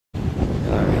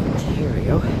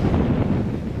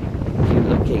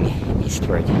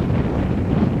eastward.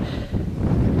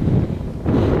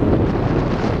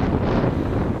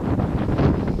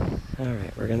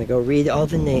 Alright, we're going to go read all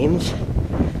the names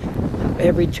of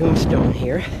every tombstone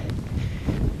here.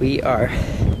 We are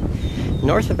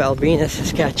north of Alvena,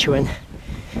 Saskatchewan,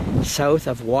 south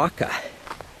of YURCHAK.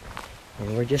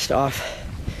 And we're just off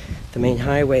the main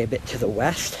highway a bit to the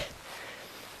west.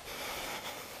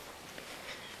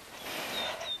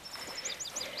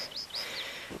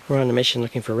 We're on a mission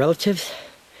looking for relatives.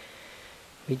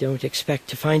 We don't expect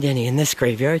to find any in this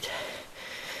graveyard,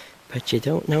 but you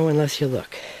don't know unless you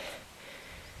look.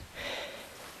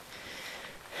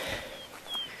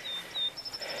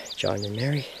 John and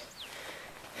Mary.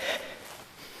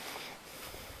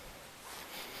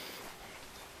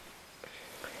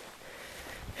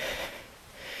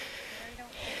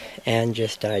 Anne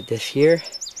just died this year.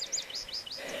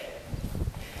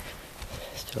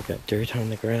 Still got dirt on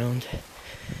the ground.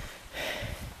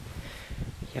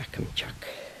 YURCHNAK.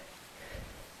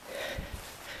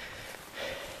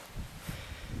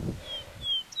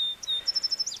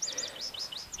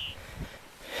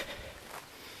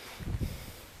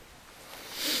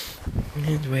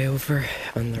 And way over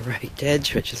on the right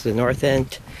edge, which is the north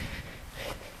end,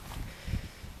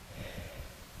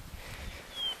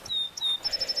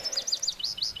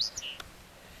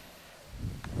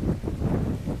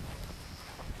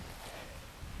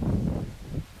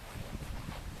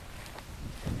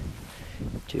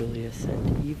 Julius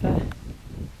and Eva.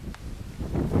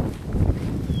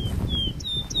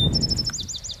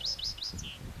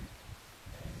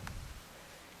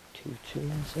 Two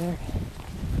tombs there.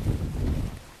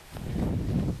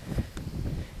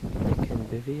 Nick and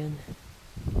Vivian.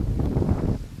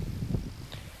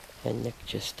 And Nick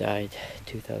just died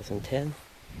 2010.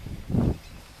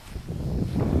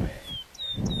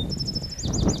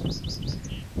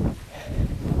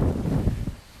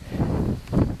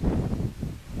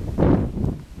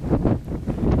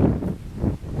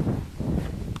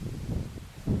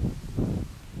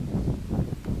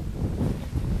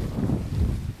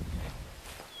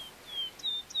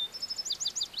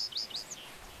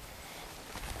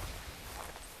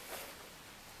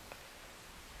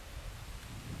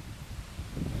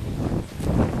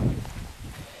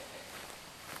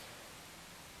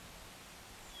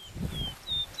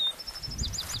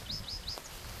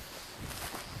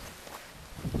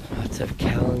 Of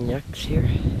CHANDLERs here.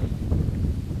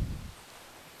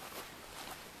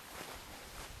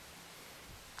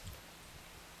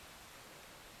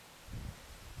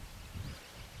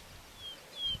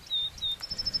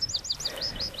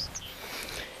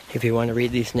 If you want to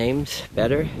read these names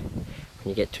better, when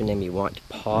you get to a name you want,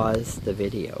 pause the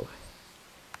video.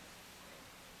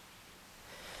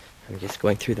 I'm just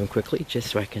going through them quickly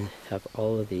just so I can have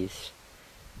all of these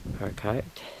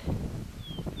archived.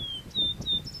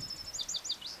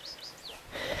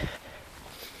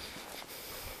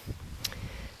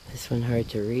 This one hard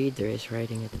to read, there is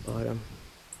writing at the bottom.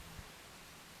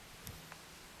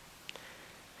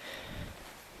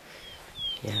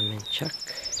 YURCHAK.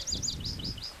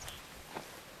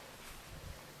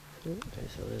 Ooh,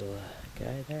 there's a little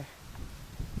guy there.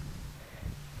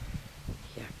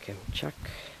 YURCHAK.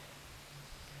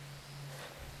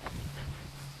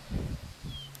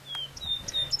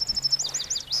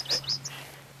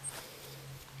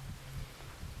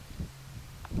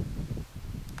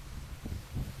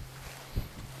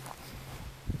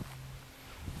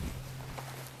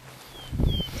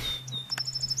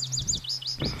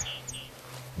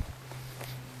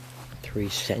 Three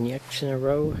SLYWCHUKs in a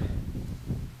row.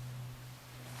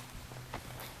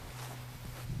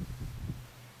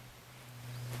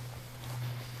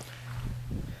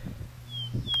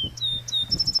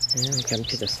 And we come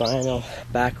to the final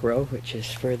back row, which is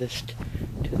furthest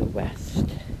to the west.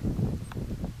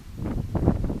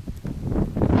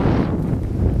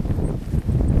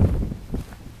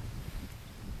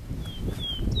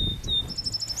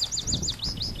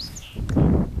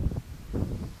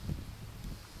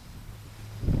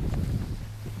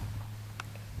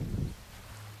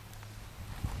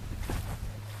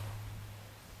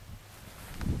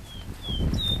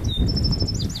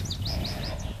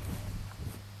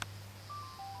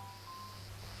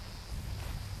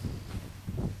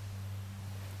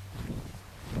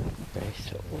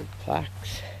 Nice old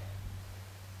plaques,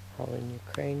 all in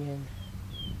Ukrainian.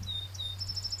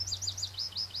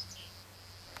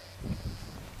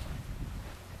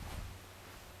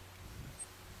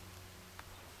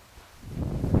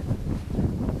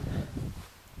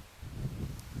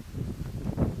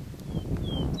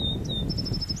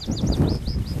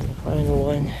 And the final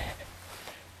one,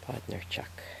 YURCHAK.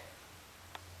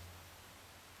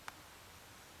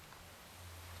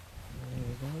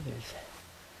 there's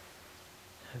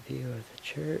a view of the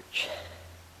church.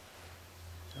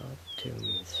 All the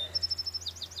tombs.